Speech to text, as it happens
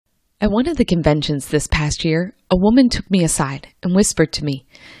At one of the conventions this past year, a woman took me aside and whispered to me,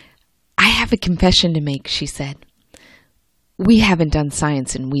 "I have a confession to make," she said. "We haven't done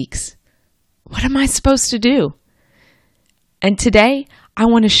science in weeks. What am I supposed to do?" And today, I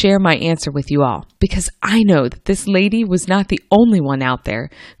want to share my answer with you all because I know that this lady was not the only one out there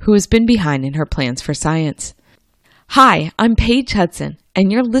who has been behind in her plans for science. Hi, I'm Paige Hudson, and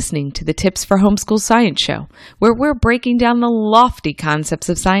you're listening to the Tips for Homeschool Science Show, where we're breaking down the lofty concepts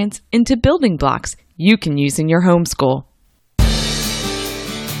of science into building blocks you can use in your homeschool.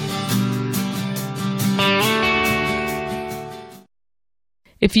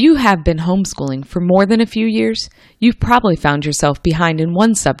 If you have been homeschooling for more than a few years, you've probably found yourself behind in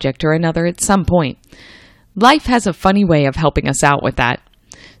one subject or another at some point. Life has a funny way of helping us out with that.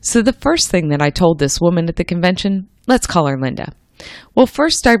 So the first thing that I told this woman at the convention, let's call her Linda. Well,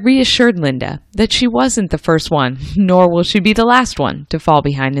 first I reassured Linda that she wasn't the first one, nor will she be the last one, to fall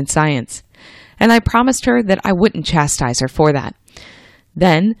behind in science. And I promised her that I wouldn't chastise her for that.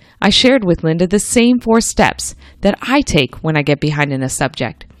 Then I shared with Linda the same 4 steps that I take when I get behind in a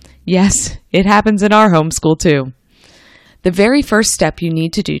subject. Yes, it happens in our homeschool too. The very first step you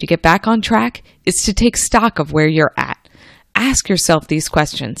need to do to get back on track is to take stock of where you're at. Ask yourself these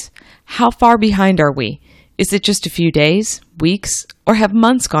questions. How far behind are we? Is it just a few days, weeks, or have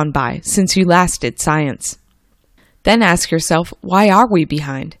months gone by since you last did science? Then ask yourself, why are we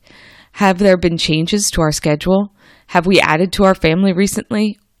behind? Have there been changes to our schedule? Have we added to our family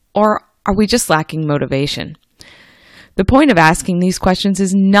recently? Or are we just lacking motivation? The point of asking these questions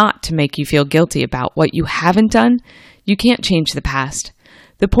is not to make you feel guilty about what you haven't done. You can't change the past.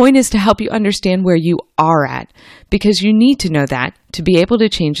 The point is to help you understand where you are at, because you need to know that to be able to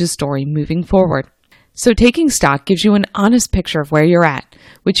change the story moving forward. So taking stock gives you an honest picture of where you're at,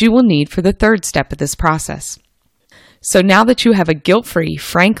 which you will need for the third step of this process. So now that you have a guilt-free,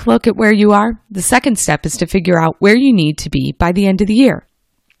 frank look at where you are, the second step is to figure out where you need to be by the end of the year.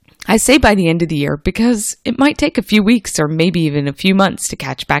 I say by the end of the year because it might take a few weeks or maybe even a few months to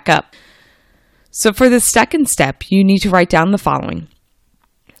catch back up. So for the second step, you need to write down the following.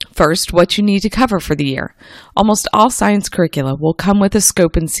 First, what you need to cover for the year. Almost all science curricula will come with a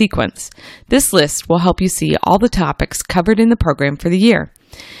scope and sequence. This list will help you see all the topics covered in the program for the year.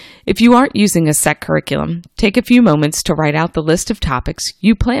 If you aren't using a set curriculum, take a few moments to write out the list of topics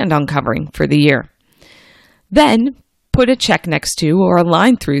you planned on covering for the year. Then, put a check next to or a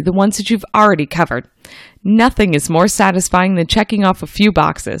line through the ones that you've already covered. Nothing is more satisfying than checking off a few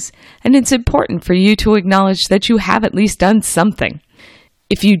boxes, and it's important for you to acknowledge that you have at least done something.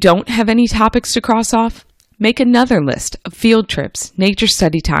 If you don't have any topics to cross off, make another list of field trips, nature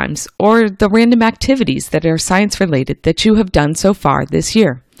study times, or the random activities that are science-related that you have done so far this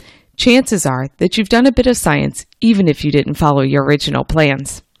year. Chances are that you've done a bit of science even if you didn't follow your original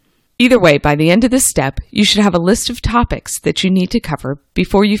plans. Either way, by the end of this step, you should have a list of topics that you need to cover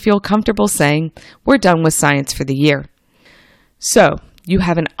before you feel comfortable saying, "We're done with science for the year." So, you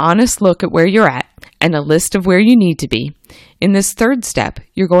have an honest look at where you're at and a list of where you need to be. In this third step,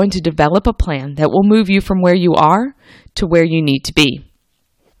 you're going to develop a plan that will move you from where you are to where you need to be.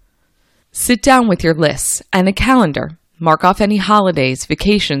 Sit down with your lists and a calendar. Mark off any holidays,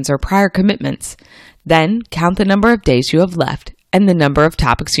 vacations, or prior commitments. Then count the number of days you have left and the number of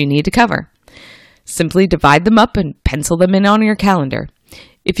topics you need to cover. Simply divide them up and pencil them in on your calendar.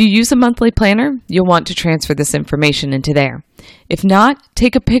 If you use a monthly planner, you'll want to transfer this information into there. If not,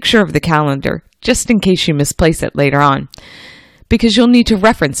 take a picture of the calendar, just in case you misplace it later on, because you'll need to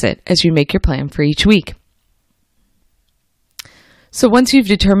reference it as you make your plan for each week. So once you've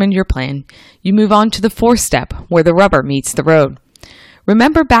determined your plan, you move on to the fourth step, where the rubber meets the road.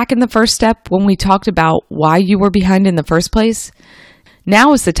 Remember back in the first step when we talked about why you were behind in the first place?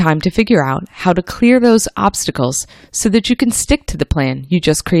 Now is the time to figure out how to clear those obstacles so that you can stick to the plan you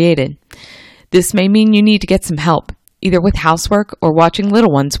just created. This may mean you need to get some help, either with housework or watching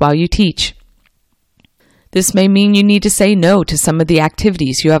little ones while you teach. This may mean you need to say no to some of the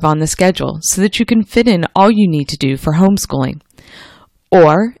activities you have on the schedule so that you can fit in all you need to do for homeschooling.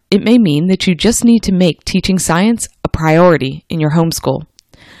 Or it may mean that you just need to make teaching science a priority in your homeschool.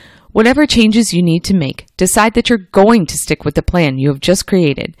 Whatever changes you need to make, decide that you're going to stick with the plan you have just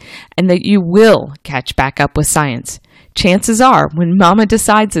created and that you will catch back up with science. Chances are, when Mama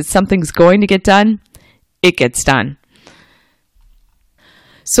decides that something's going to get done, it gets done.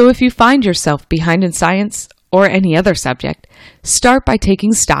 So if you find yourself behind in science or any other subject, start by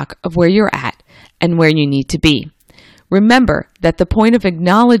taking stock of where you're at and where you need to be. Remember that the point of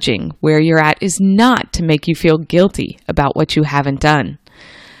acknowledging where you're at is not to make you feel guilty about what you haven't done.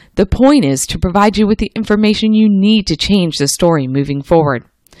 The point is to provide you with the information you need to change the story moving forward.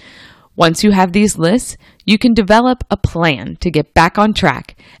 Once you have these lists, you can develop a plan to get back on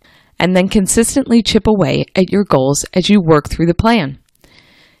track and then consistently chip away at your goals as you work through the plan.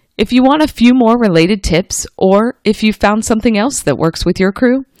 If you want a few more related tips, or if you found something else that works with your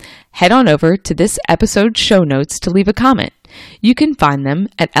crew, head on over to this episode's show notes to leave a comment. You can find them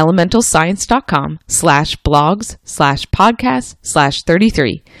at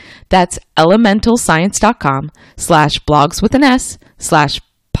elementalscience.com/blogs/podcast/33. That's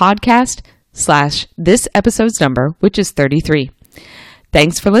elementalscience.com/blogs/podcast/this episode's number, which is 33.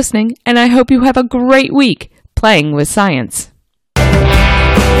 Thanks for listening, and I hope you have a great week playing with science.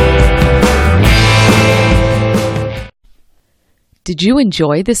 Did you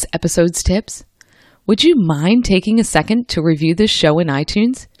enjoy this episode's tips? Would you mind taking a second to review this show in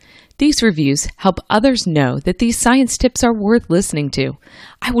iTunes? These reviews help others know that these science tips are worth listening to.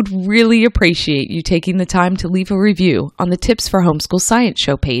 I would really appreciate you taking the time to leave a review on the Tips for Homeschool Science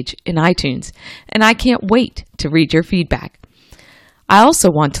show page in iTunes, and I can't wait to read your feedback. I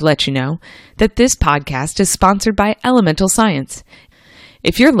also want to let you know that this podcast is sponsored by Elemental Science.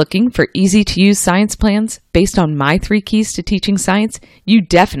 If you're looking for easy-to-use science plans based on my 3 keys to teaching science, you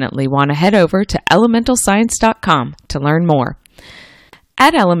definitely want to head over to elementalscience.com to learn more.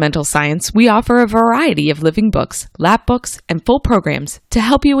 At Elemental Science, we offer a variety of living books, lab books, and full programs to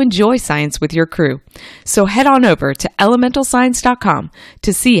help you enjoy science with your crew. So head on over to elementalscience.com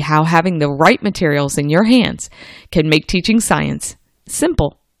to see how having the right materials in your hands can make teaching science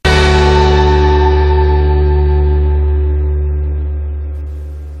simple.